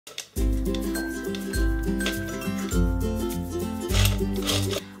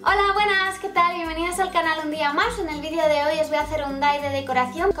bienvenidos al canal un día más. En el vídeo de hoy os voy a hacer un die de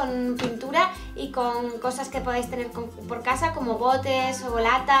decoración con pintura y con cosas que podáis tener por casa, como botes o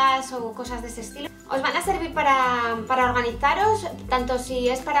latas o cosas de ese estilo. Os van a servir para organizaros, tanto si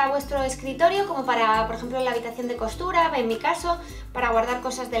es para vuestro escritorio como para, por ejemplo, la habitación de costura, en mi caso, para guardar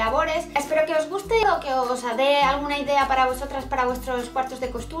cosas de labores. Espero que os guste o que os dé alguna idea para vosotras, para vuestros cuartos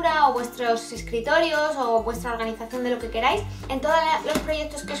de costura o vuestros escritorios o vuestra organización de lo que queráis. En todos los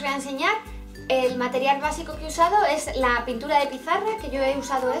proyectos que os voy a enseñar, el material básico que he usado es la pintura de pizarra, que yo he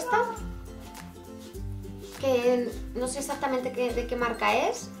usado esta, que no sé exactamente de qué marca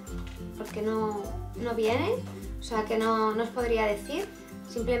es, porque no viene, o sea que no os podría decir,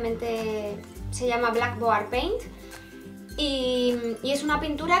 simplemente se llama Blackboard Paint. Y es una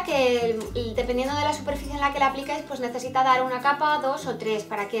pintura que, dependiendo de la superficie en la que la aplicáis, pues necesita dar una capa, dos o tres,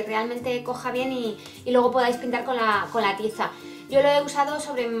 para que realmente coja bien y luego podáis pintar con la tiza. Yo lo he usado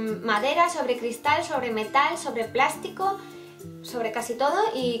sobre madera, sobre cristal, sobre metal, sobre plástico, sobre casi todo,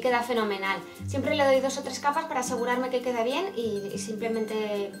 y queda fenomenal. Siempre le doy 2 o 3 capas para asegurarme que queda bien y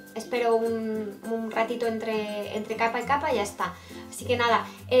simplemente espero un ratito entre capa y capa y ya está. Así que nada,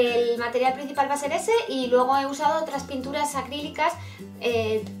 el material principal va a ser ese, y luego he usado otras pinturas acrílicas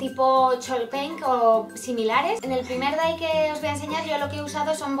tipo chalk paint o similares. En el primer die que os voy a enseñar, yo lo que he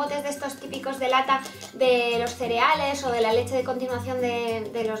usado son botes de estos típicos de lata de los cereales o de la leche de continuación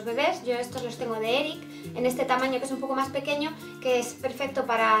de los bebés. Yo estos los tengo de Eric, en este tamaño, que es un poco más pequeño, que es perfecto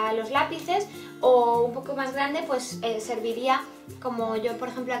para los lápices, o un poco más grande pues serviría, como yo por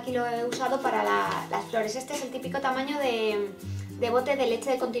ejemplo aquí lo he usado, para las flores. Este es el típico tamaño de bote de leche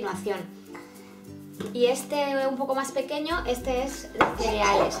de continuación. Y este un poco más pequeño, este es de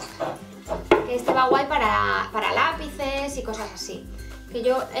cereales, que este va guay para lápices y cosas así. Que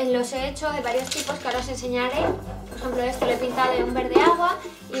yo los he hecho de varios tipos que ahora os enseñaré. Por ejemplo, esto lo he pintado en un verde agua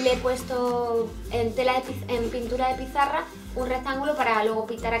y le he puesto en pintura de pizarra un rectángulo para luego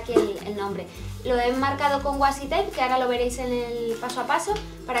pintar aquí el nombre. Lo he marcado con washi tape, que ahora lo veréis en el paso a paso,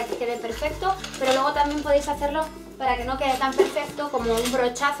 para que quede perfecto, pero luego también podéis hacerlo para que no quede tan perfecto, como un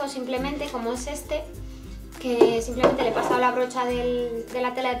brochazo simplemente, como es este, que simplemente le he pasado la brocha de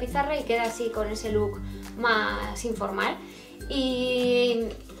la tela de pizarra y queda así, con ese look más informal. Y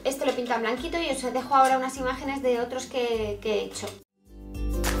este lo he pintado en blanquito y os dejo ahora unas imágenes de otros que he hecho.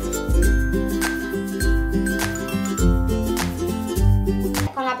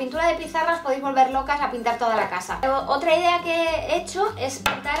 Con la pintura de pizarra os podéis volver locas a pintar toda la casa. Otra idea que he hecho es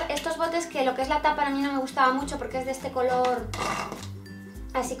pintar estos botes, que lo que es la tapa a mí no me gustaba mucho porque es de este color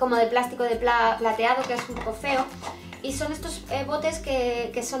así como de plástico de plateado, que es un poco feo. Y son estos botes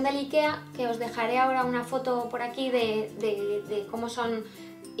que son del IKEA, que os dejaré ahora una foto por aquí de cómo son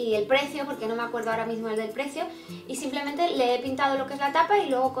y el precio, porque no me acuerdo ahora mismo el del precio. Y simplemente le he pintado lo que es la tapa y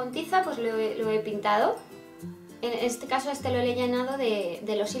luego con tiza pues lo he pintado. En este caso lo he llenado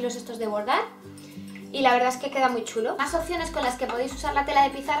de los hilos estos de bordar. Y la verdad es que queda muy chulo. Más opciones con las que podéis usar la tela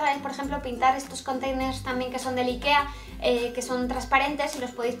de pizarra es, por ejemplo, pintar estos containers también, que son del IKEA, que son transparentes, y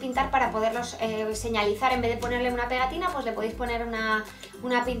los podéis pintar para poderlos señalizar. En vez de ponerle una pegatina, pues le podéis poner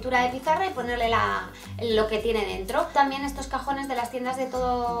una pintura de pizarra y ponerle lo que tiene dentro. También estos cajones de las tiendas de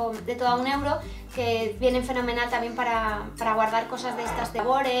todo a €1, que vienen fenomenal también para guardar cosas de estas de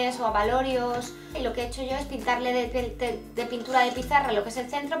labores o avalorios. Y lo que he hecho yo es pintarle de pintura de pizarra lo que es el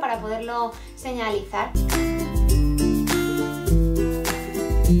centro para poderlo señalizar.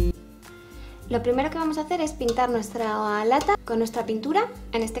 Lo primero que vamos a hacer es pintar nuestra lata con nuestra pintura.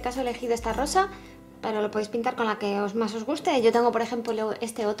 En este caso he elegido esta rosa, pero lo podéis pintar con la que más os guste. Yo tengo, por ejemplo,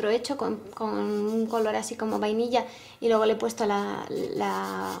 este otro hecho con un color así como vainilla, y luego le he puesto la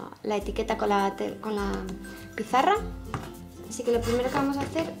etiqueta con la pizarra. Así que lo primero que vamos a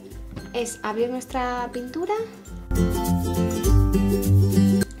hacer es abrir nuestra pintura,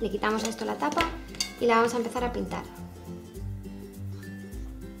 le quitamos a esto la tapa y la vamos a empezar a pintar.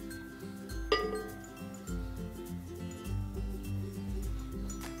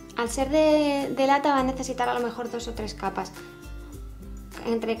 Al ser de lata va a necesitar a lo mejor 2 o 3 capas.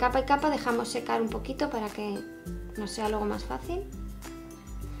 Entre capa y capa dejamos secar un poquito para que nos sea luego más fácil.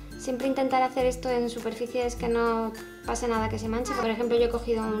 Siempre intentar hacer esto en superficies que no pase nada que se manche. Por ejemplo, yo he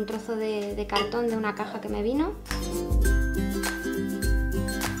cogido un trozo de cartón de una caja que me vino.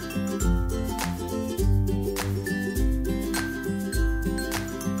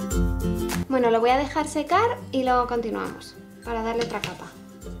 Bueno, lo voy a dejar secar y luego continuamos para darle otra capa.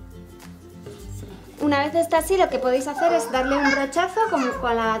 Una vez está así, lo que podéis hacer es darle un brochazo como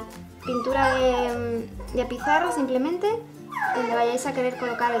con la pintura de pizarra, simplemente, donde vayáis a querer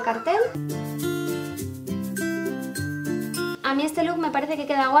colocar el cartel. A mí este look me parece que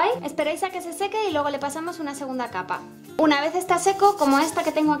queda guay. Esperáis a que se seque y luego le pasamos una segunda capa. Una vez está seco, como esta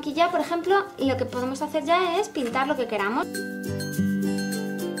que tengo aquí ya, por ejemplo, lo que podemos hacer ya es pintar lo que queramos.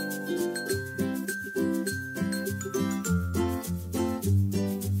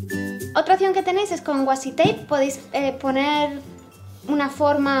 Otra opción que tenéis es con washi tape. Podéis poner una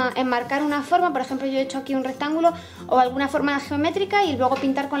forma, enmarcar una forma, por ejemplo yo he hecho aquí un rectángulo o alguna forma geométrica y luego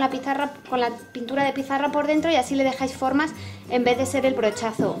pintar con la pizarra, con la pintura de pizarra por dentro, y así le dejáis formas en vez de ser el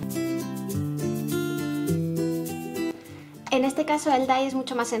brochazo. En este caso el die es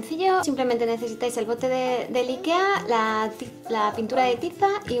mucho más sencillo, simplemente necesitáis el bote del Ikea, la pintura de tiza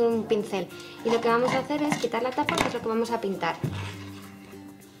y un pincel. Y lo que vamos a hacer es quitar la tapa, que es lo que vamos a pintar.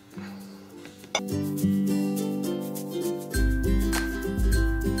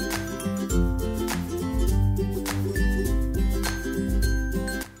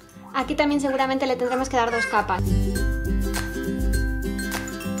 Aquí también seguramente le tendremos que dar 2 capas.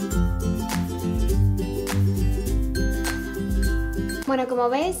 Bueno, como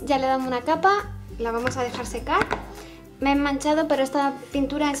veis ya le damos una capa, la vamos a dejar secar. Me he manchado, pero esta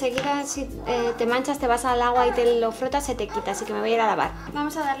pintura enseguida si te manchas, te vas al agua y te lo frotas, se te quita, así que me voy a ir a lavar.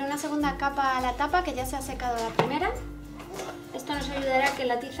 Vamos a darle una segunda capa a la tapa, que ya se ha secado la primera. Esto nos ayudará a que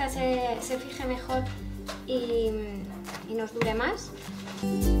la tiza se fije mejor y nos dure más.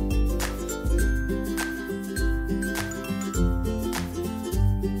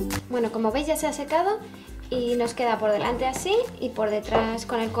 Bueno, como veis ya se ha secado y nos queda por delante así y por detrás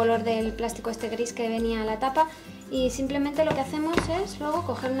con el color del plástico este gris que venía a la tapa, y simplemente lo que hacemos es luego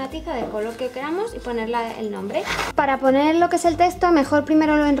coger una tiza del color que queramos y ponerle el nombre. Para poner lo que es el texto, mejor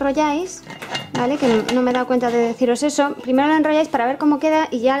primero lo enrolláis, ¿vale? Que no me he dado cuenta de deciros eso. Primero lo enrolláis para ver cómo queda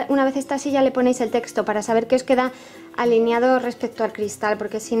y ya una vez está así ya le ponéis el texto para saber que os queda alineado respecto al cristal,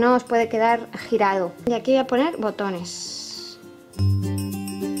 porque si no os puede quedar girado. Y aquí voy a poner botones.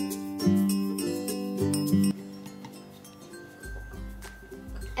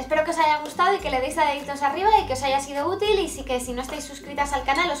 Espero que os haya gustado y que le deis a deditos arriba y que os haya sido útil, y sí que si no estáis suscritas al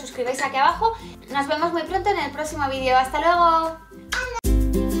canal os suscribáis aquí abajo. Nos vemos muy pronto en el próximo vídeo. ¡Hasta luego!